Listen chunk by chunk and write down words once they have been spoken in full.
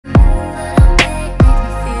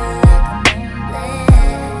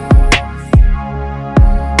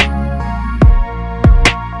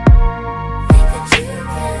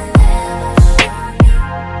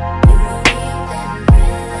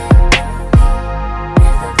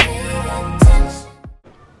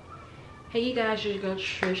Hey you guys, your girl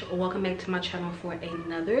Trish. Welcome back to my channel for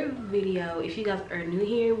another video. If you guys are new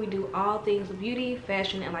here, we do all things beauty,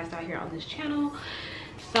 fashion, and lifestyle here on this channel.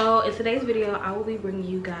 So in today's video, I will be bringing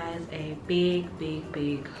you guys a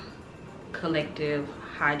big collective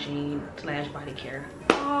hygiene / body care.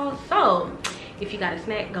 So if you got a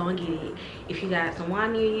snack, go and get it. If you got some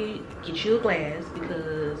wine near you, get you a glass,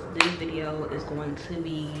 because this video is going to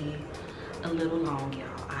be a little long,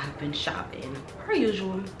 y'all. I have been shopping per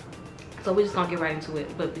usual, so we're just gonna get right into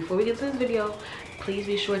it. But before we get to this video, please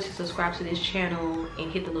be sure to subscribe to this channel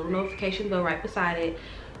and hit the little notification bell right beside it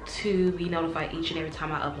to be notified each and every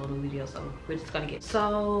time I upload a video. So we're just gonna get,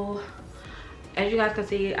 so as you guys can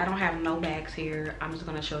see, I don't have no bags here. I'm just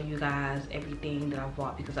gonna show you guys everything that I've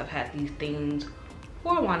bought, because I've had these things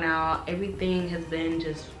for a while now. Everything has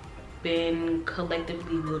been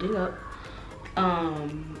collectively building up,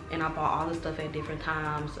 and I bought all this stuff at different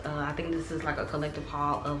times. I think this is like a collective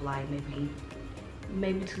haul of like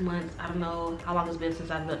maybe 2 months. I don't know how long it's been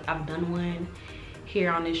since I've done one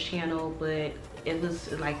here on this channel, but it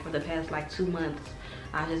was like for the past like 2 months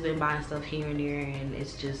I've just been buying stuff here and there, and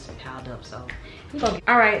it's just piled up. So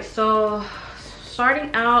all right, so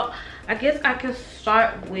starting out, I guess I can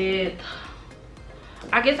start with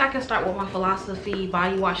my Philosophy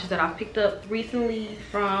body washes that I've picked up recently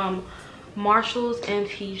from Marshalls and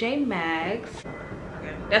TjMaxx.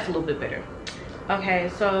 Okay, that's a little bit better. Okay,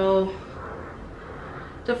 so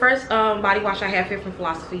the first body wash I have here from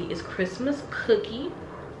Philosophy is Christmas Cookie.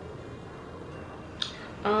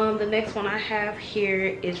 The next one I have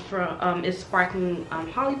here is from is Sparkling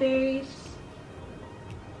Holly Berries.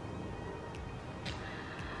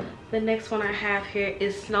 The next one I have here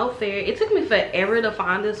is Snow Fairy. It took me forever to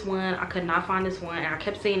find this one. I could not find this one, and I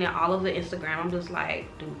kept seeing it all over Instagram. I'm just like,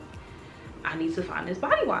 dude, I need to find this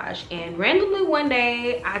body wash. And randomly one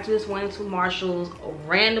day I just went into Marshalls,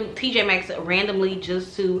 TjMaxx randomly,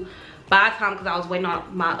 just to buy time, because I was waiting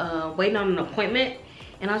on an appointment,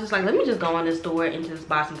 and I was just like, let me just go in this store and just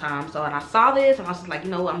buy some time. So, and I saw this and I was just like, you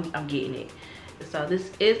know what, I'm getting it. So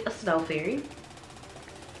this is a Snow Fairy,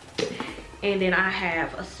 and then I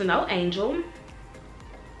have a Snow Angel,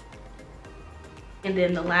 and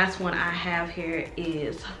then the last one I have here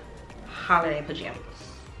is Holiday Pajamas.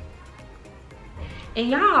 And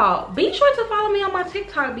y'all, be sure to follow me on my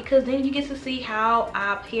TikTok, because then you get to see how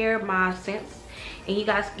I pair my scents, and you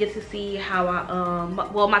guys get to see how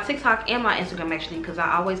I well, my TikTok and my Instagram actually, because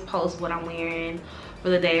I always post what I'm wearing for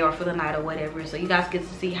the day or for the night or whatever. So you guys get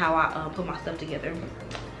to see how I put my stuff together.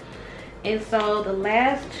 And so the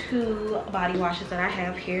last two body washes that I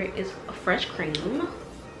have here is Fresh Cream.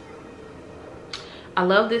 I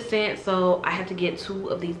love this scent, so I had to get 2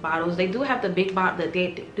 of these bottles. They do have the big bottle.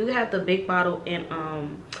 They do have the big bottle in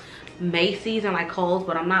Macy's and like Kohl's,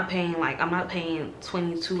 but I'm not paying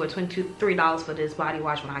 $22 or $23 for this body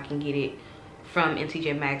wash when I can get it from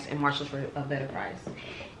TjMaxx and Marshalls for a better price.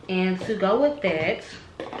 And to go with that,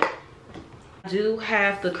 I do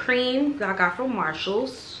have the cream that I got from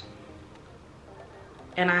Marshalls,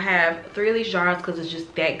 and I have 3 of these jars because it's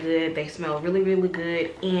just that good. They smell really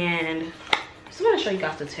good, and so I'm gonna show you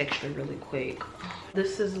guys the texture really quick.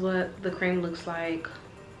 This is what the cream looks like,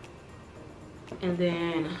 and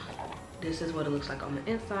then this is what it looks like on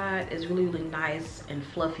the inside. It's really nice and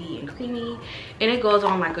fluffy and creamy, and it goes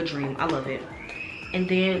on like a dream. I love it. And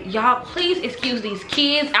then y'all, please excuse these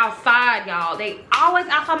kids outside, y'all. They always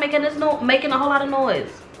outside making a whole lot of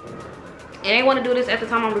noise, and they want to do this at the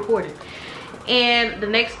time I'm recording. And the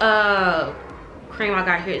next cream I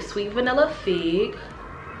got here is Sweet Vanilla Fig.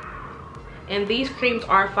 And these creams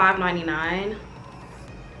are $5.99.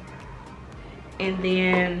 And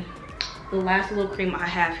then the last little cream I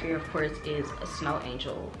have here, of course, is a Snow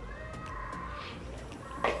Angel.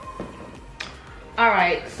 All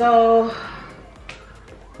right, so,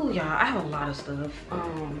 ooh, y'all, I have a lot of stuff.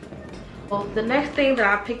 Well, the next thing that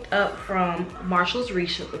I picked up from Marshalls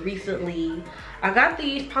recently, I got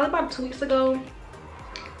these probably about 2 weeks ago.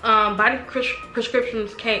 Body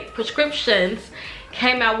prescriptions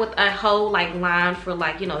came out with a whole like line for,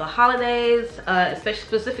 like, you know, the holidays, especially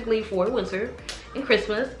specifically for winter and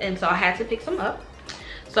Christmas, and so I had to pick some up.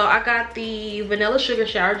 So I got the Vanilla Sugar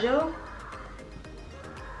Shower Gel,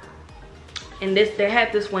 and they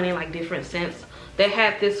had this one in like different scents. They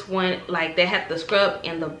had this one, like, they had the scrub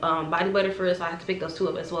and the body butter first, so I had to pick those 2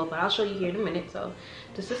 up as well, but I'll show you here in a minute. So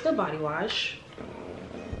this is the body wash.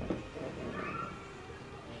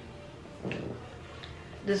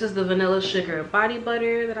 This is the Vanilla Sugar Body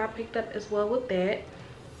Butter that I picked up as well with that.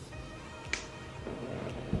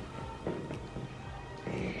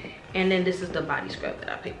 And then this is the body scrub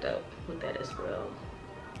that I picked up with that as well.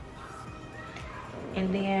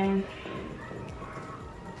 And then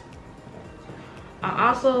I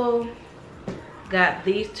also got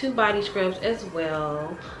these 2 body scrubs as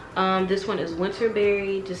well. This one is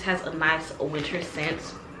Winterberry, just has a nice winter scent.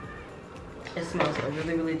 It smells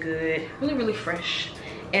really, really good, really, really fresh.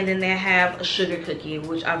 And then they have a sugar cookie,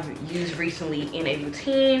 which I've used recently in a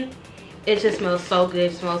routine. It just smells so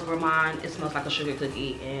good. It smells gourmand. It smells like a sugar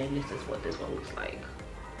cookie, and this is what this one looks like.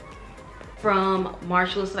 From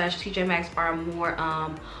Marshall / TjMaxx are more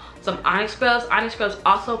some onyx scrubs. Onyx scrubs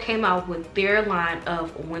also came out with their line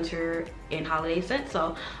of winter and holiday scents,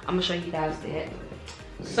 so I'm gonna show you guys that.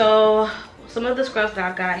 So some of the scrubs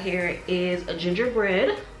that I got here is a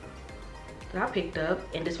gingerbread that I picked up,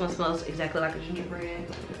 and this one smells exactly like a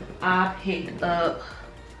gingerbread. I picked up,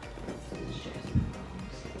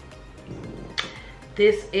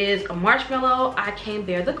 this is a marshmallow. I Can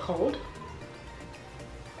Bear the Cold.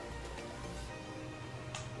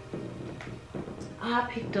 I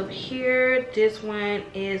picked up here, this one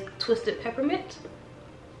is Twisted Peppermint.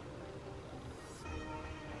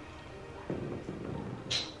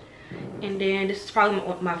 And then this is probably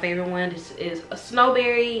my favorite one. This is a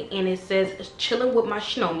Snowberry, and it says chilling with my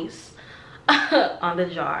Snowmies on the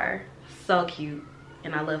jar. So cute.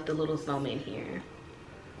 And I love the little snowman here.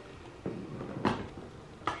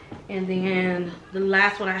 And then the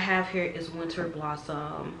last one I have here is Winter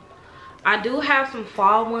Blossom. I do have some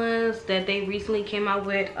fall ones that they recently came out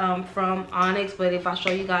with from Onyx, but if I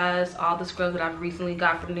show you guys all the scrubs that I've recently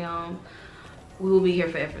got from them, we will be here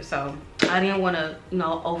forever. So I didn't want to, you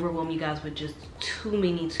know, overwhelm you guys with just too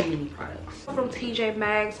many products. From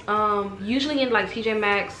TjMaxx, usually in like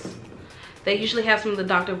TjMaxx, they usually have some of the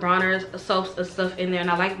Dr. Bronner's soaps and stuff in there,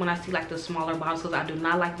 and I like when I see like the smaller bottles because I do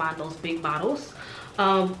not like buying those big bottles.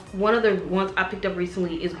 One of the ones I picked up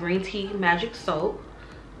recently is Green Tea Magic Soap.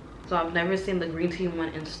 So I've never seen the green tea one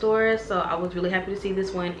in stores, so I was really happy to see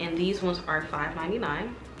this one, and these ones are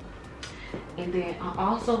 $5.99. And then I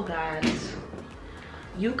also got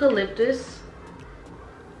eucalyptus,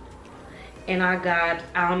 and I got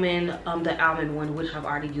almond, the almond one, which I've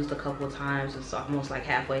already used a couple of times. It's almost like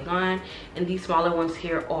halfway gone, and these smaller ones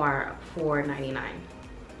here are $4.99.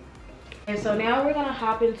 And so now we're gonna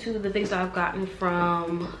hop into the things that I've gotten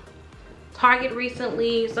from Target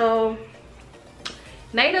recently. So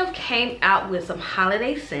Native came out with some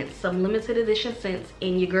holiday scents, some limited edition scents,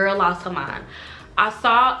 and your girl lost her mind. I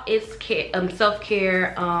saw it's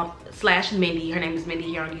self-care / Mindy. Her name is Mindy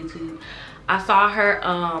here on YouTube. I saw her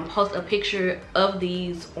post a picture of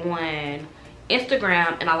these on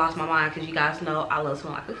Instagram, and I lost my mind because you guys know I love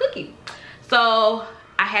smelling like a cookie. So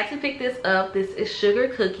I had to pick this up. This is Sugar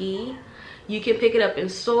Cookie. You can pick it up in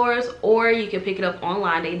stores or you can pick it up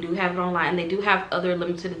online. They do have it online, and they do have other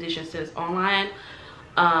limited edition scents online.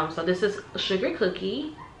 So this is Sugar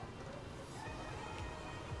Cookie,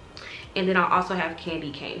 and then I also have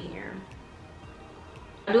Candy Cane here.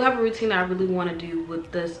 I do have a routine that I really want to do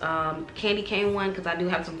with this candy cane one, because I do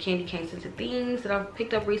have some candy cane scented things that I've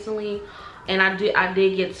picked up recently, and I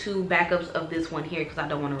did get 2 backups of this one here because I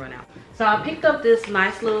don't want to run out. So I picked up this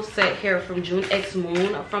nice little set here from June X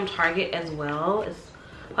Moon from Target as well. It's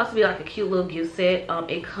supposed to be like a cute little gift set.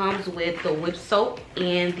 It comes with the whip soap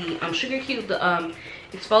and the sugar cube, the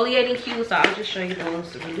exfoliating cube. So I'll just show you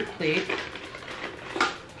those really quick.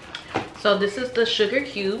 So this is the sugar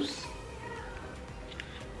cubes.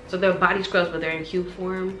 So they're body scrubs, but they're in cube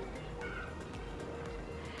form.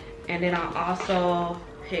 And then I also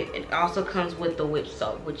picked, it also comes with the whip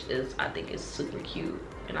soap, which is, I think, is super cute,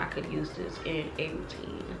 and I could use this in a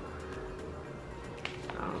routine.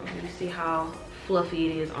 You see how fluffy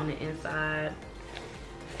it is on the inside.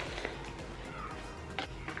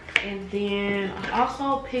 And then I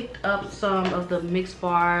also picked up some of the Mix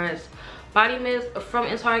Bars body mist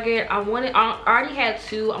from Target. I already had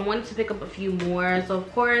 2. I wanted to pick up a few more. So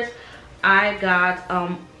of course I got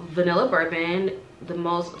vanilla bourbon, the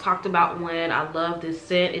most talked about one. I love this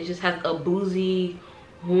scent. It just has a boozy,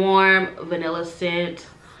 warm vanilla scent.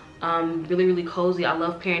 Really, really cozy. I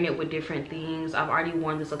love pairing it with different things. I've already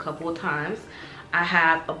worn this a couple of times. I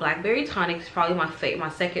have a blackberry tonic. It's probably my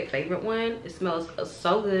second favorite one. It smells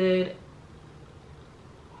so good.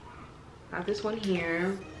 Got this one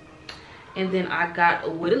here. And then I got a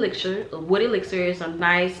wood elixir. A wood elixir is a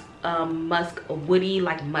nice musk, a woody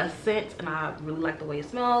like musk scent, and I really like the way it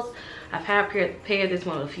smells. I've had paired this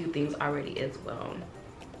one with a few things already as well.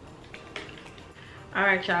 All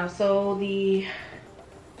right, y'all. So the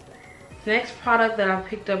next product that I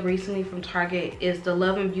picked up recently from Target is the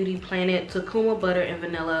Love and Beauty Planet Takuma Butter and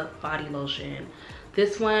Vanilla Body Lotion.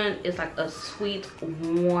 This one is like a sweet,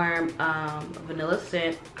 warm vanilla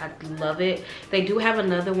scent. I love it. They do have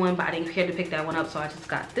another one, but I didn't care to pick that one up, so I just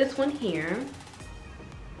got this one here.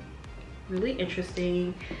 Really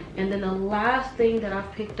interesting. And then the last thing that I've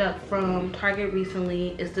picked up from Target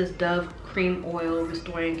recently is this Dove Cream Oil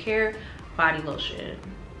Restoring Care Body Lotion.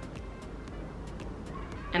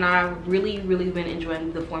 And I've really been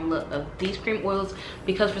enjoying the formula of these cream oils,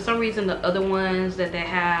 because for some reason the other ones that they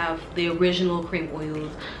have, the original cream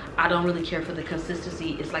oils, I don't really care for the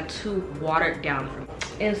consistency. It's like too watered down for me.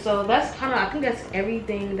 And so that's kind of, I think that's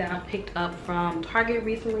everything that I picked up from Target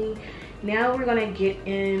recently. Now we're gonna get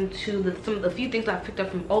into the few things that I picked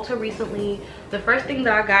up from Ulta recently. The first thing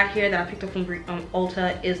that I got here that I picked up from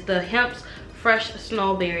Ulta is the Hemp's Fresh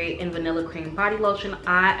Snowberry and Vanilla Cream Body Lotion.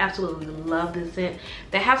 I absolutely love this scent.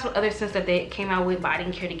 They have some other scents that they came out with, but I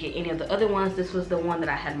didn't care to get any of the other ones. This was the one that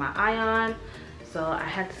I had my eye on, so I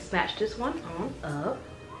had to snatch this one on up.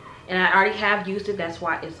 And I already have used it, that's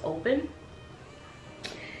why it's open.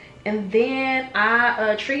 And then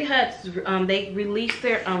Tree Huts, they released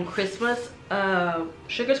their Christmas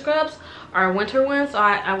sugar scrubs, our winter ones. So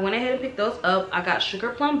I went ahead and picked those up. I got Sugar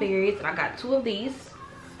Plum Berries, and I got 2 of these.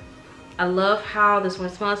 I love how this one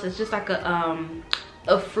smells. It's just like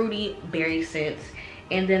a fruity berry scent.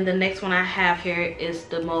 And then the next one I have here is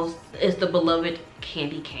the beloved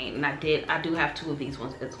Candy Cane, and I do have 2 of these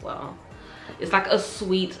ones as well. It's like a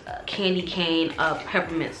sweet candy cane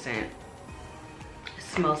peppermint scent.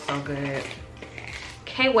 Smells so good.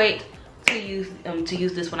 Can't wait to use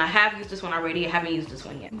this one. I have used this one already. I haven't used this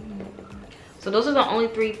one yet. So those are the only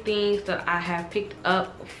 3 things that I have picked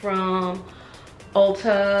up from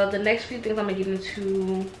Ulta. The next few things I'm gonna get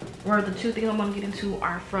into, or the 2 things I'm gonna get into,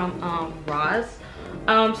 are from Ross.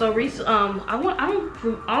 I don't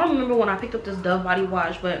remember when I picked up this Dove body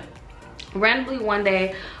wash, but randomly one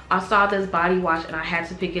day I saw this body wash and I had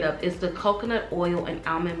to pick it up. It's the coconut oil and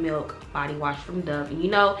almond milk body wash from Dove. And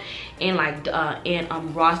you know, in like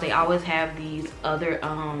Ross, they always have these other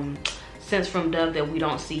scents from Dove that we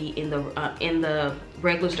don't see in the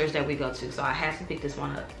regular stores that we go to. So I had to pick this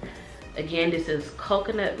one up. Again, this is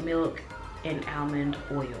coconut milk and almond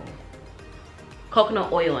oil.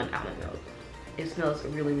 Coconut oil and almond milk. It smells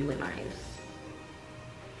really nice.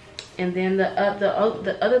 And then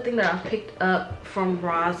the other thing that I picked up from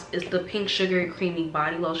Ross is the Pink Sugar Creamy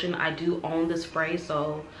Body Lotion. I do own the spray,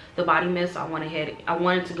 so the body mist, I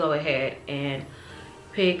wanted to go ahead and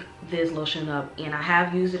pick this lotion up, and I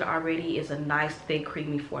have used it already. It's a nice thick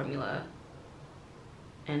creamy formula,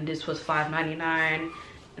 and this was $5.99,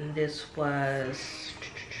 and this was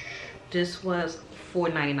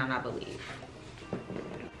 $4.99, I believe.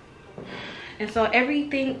 And so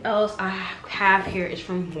everything else I have here is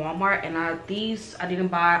from Walmart, and I didn't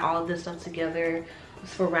buy all of this stuff together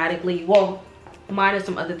sporadically. Well, minus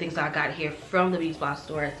some other things that I got here from the Beauty Supply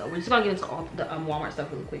store. So we're just gonna get into all the Walmart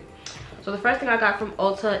stuff really quick. So the first thing I got from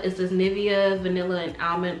Ulta is this Nivea Vanilla and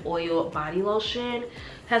Almond Oil Body Lotion. It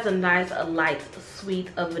has a nice, light, sweet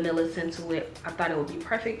vanilla scent to it. I thought it would be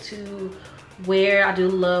perfect to wear. I do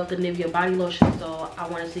love the Nivea body lotion, so I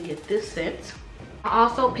wanted to get this scent. I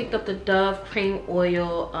also picked up the Dove Cream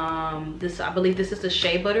Oil. I believe this is the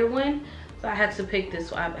Shea Butter one. So I had to pick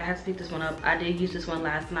this one. I had to pick this one up. I did use this one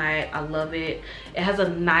last night. I love it. It has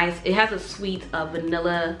a sweet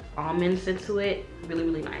vanilla almond scent to it.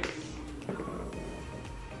 Really nice.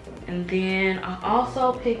 And then I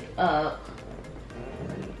also picked up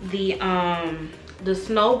the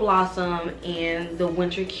Snow Blossom and the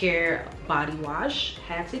Winter Care Body Wash.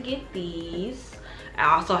 Had to get these.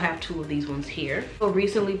 I also have 2 of these ones here. I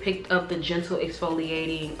recently picked up the Gentle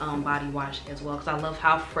Exfoliating Body Wash as well, because I love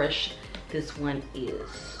how fresh this one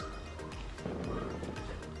is.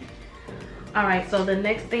 All right, so the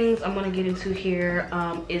next things I'm gonna get into here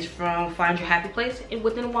is from Find Your Happy Place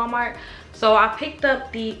within Walmart. So I picked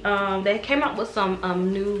up they came out with some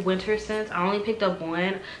new winter scents. I only picked up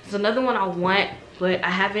one. There's another one I want, but I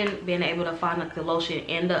haven't been able to find like the lotion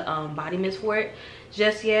and the body mist for it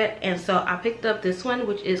just yet. And so I picked up this one,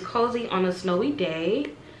 which is Cozy on a Snowy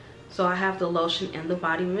Day. So I have the lotion and the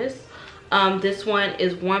body mist. This one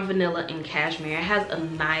is warm vanilla and cashmere. It has a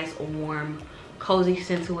nice warm cozy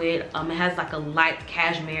scent to it. It has like a light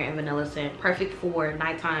cashmere and vanilla scent, perfect for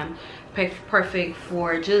nighttime, perfect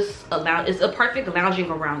for just it's a perfect lounging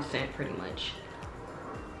around scent, pretty much.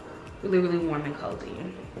 Really warm and cozy.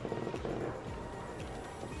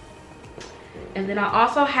 And then I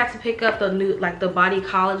also had to pick up the new, like the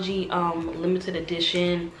Bodycology limited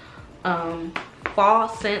edition fall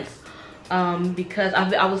scents, because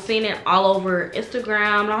I was seeing it all over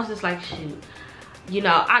Instagram, and I was just like, shoot, you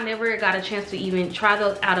know, I never got a chance to even try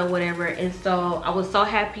those out or whatever, and so I was so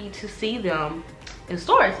happy to see them in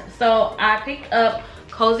stores. So I picked up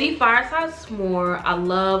Cozy Fireside S'more. I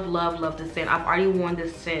love this scent. I've already worn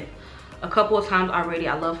this scent a couple of times already.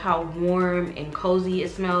 I love how warm and cozy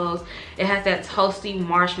it smells. It has that toasty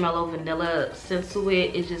marshmallow vanilla scent to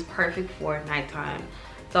it. It's just perfect for nighttime.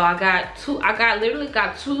 So I literally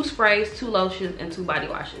got 2 sprays, 2 lotions, and 2 body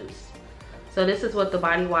washes. So this is what the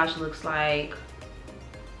body wash looks like.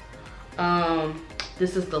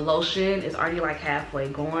 This is the lotion. It's already like halfway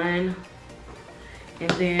gone. And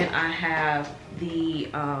then I have the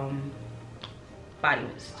body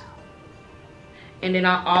mist. And then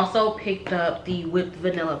I also picked up the whipped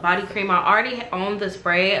vanilla body cream. I already owned the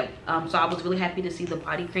spray, so I was really happy to see the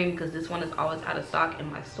body cream because this one is always out of stock in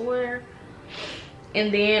my store.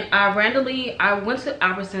 And then I went to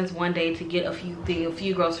Albertsons one day to get a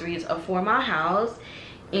few groceries for my house,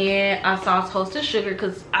 and I saw toasted sugar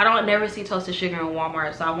because I don't never see toasted sugar in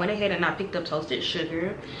Walmart. So I went ahead and I picked up toasted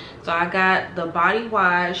sugar. So I got the body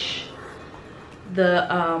wash, the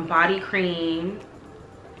body cream,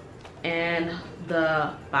 and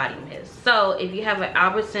the body mist. So if you have an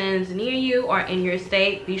Albertsons near you or in your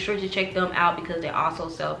state, be sure to check them out because they also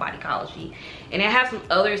sell Bodycology, and they have some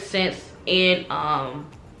other scents in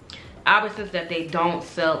Albertsons that they don't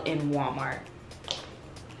sell in Walmart.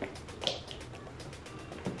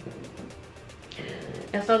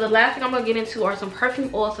 And so the last thing I'm gonna get into are some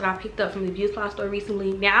perfume oils that I picked up from the beauty supply store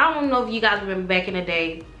recently. Now I don't know if you guys remember back in the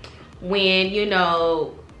day when, you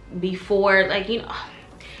know, before, like, you know,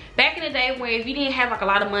 back in the day where if you didn't have like a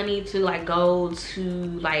lot of money to like go to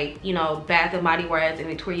like, you know, Bath and Body Works and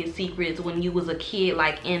Victoria's Secrets when you was a kid,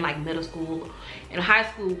 like in like middle school and high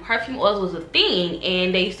school, perfume oils was a thing,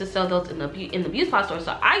 and they used to sell those in the beauty supply store.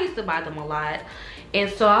 So I used to buy them a lot, and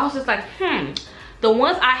so I was just like, the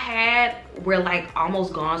ones I had were like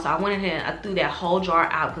almost gone, so I went ahead and I threw that whole jar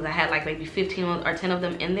out because I had like maybe 15 or 10 of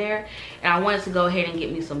them in there, and I wanted to go ahead and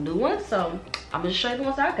get me some new ones. So I'm gonna show you the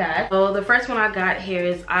ones I got. So the first one I got here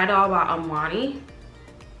is Idol by Armani.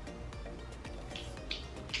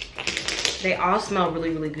 They all smell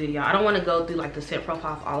really good, y'all. I don't want to go through like the scent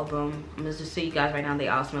profile of all of them. I'm just show you guys right now. They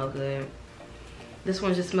all smell good. This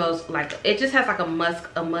one just smells like, it just has like a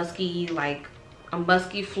musky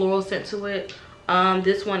floral scent to it.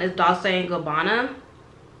 This one is Dolce & Gabbana.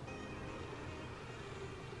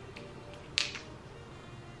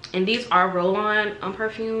 And these are roll-on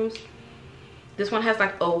perfumes. This one has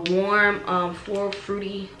like a warm floral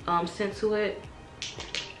fruity scent to it.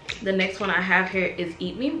 The next one I have here is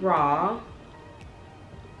Eat Me Raw.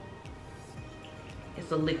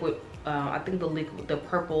 It's a liquid, I think the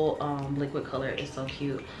purple liquid color is so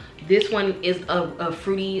cute. This one is a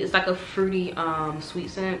fruity, it's like a fruity sweet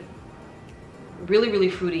scent. Really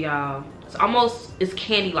fruity, y'all. It's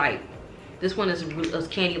candy like. This one is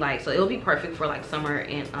candy like, so it'll be perfect for like summer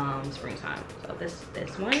and springtime. So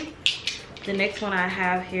this one. The next one I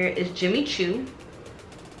have here is Jimmy Choo,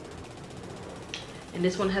 and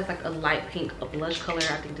this one has like a light pink, a blush color.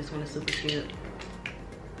 I think this one is super cute.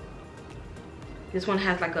 This one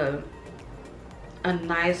has like a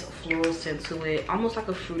nice floral scent to it, almost like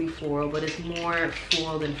a fruity floral, but it's more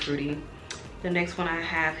floral than fruity. The next one I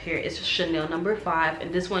have here is Chanel No. 5,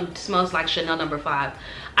 and this one smells like Chanel No. 5.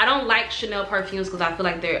 I don't like Chanel perfumes because I feel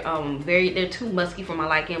like they're too musky for my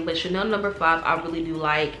liking, but Chanel No. 5 I really do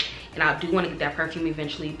like, and I do want to get that perfume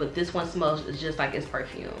eventually, but this one smells just like it's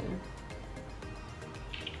perfume.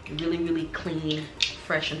 Really clean,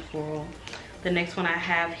 fresh, and floral. The next one I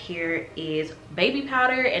have here is Baby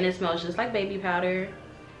Powder, and it smells just like baby powder.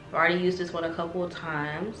 I've already used this one a couple of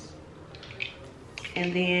times.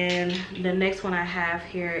 And then the next one I have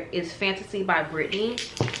here is Fantasy by Britney.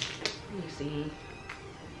 Let me see.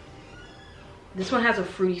 This one has a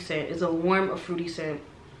fruity scent. It's a warm, fruity scent.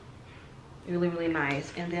 Really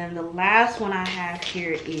nice. And then the last one I have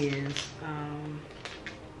here is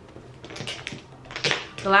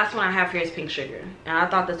Pink Sugar. And I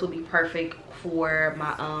thought this would be perfect for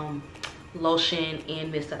my lotion and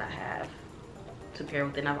mist that I have to pair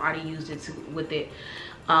with it. And I've already used it with it.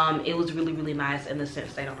 It was really nice, and the scent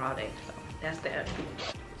stayed on all day. So that's that.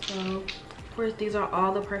 So of course these are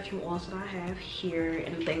all the perfume oils that I have here,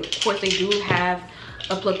 and of course they do have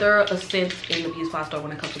a plethora of scents in the beauty supply store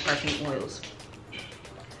when it comes to perfume oils.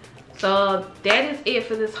 So that is it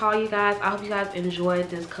for this haul, you guys. I hope you guys enjoyed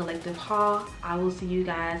this collective haul. I will see you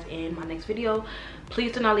guys in my next video.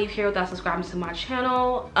 Please do not leave here without subscribing to my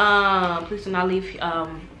channel. Please do not leave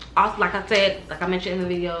also, like I mentioned in the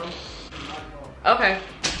video. Okay,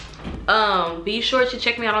 Be sure to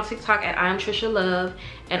check me out on TikTok at I'm Trisha Love,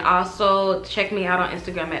 and also check me out on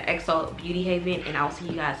Instagram at XOBEAUTYHAVEN, and I'll see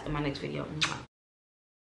you guys in my next video.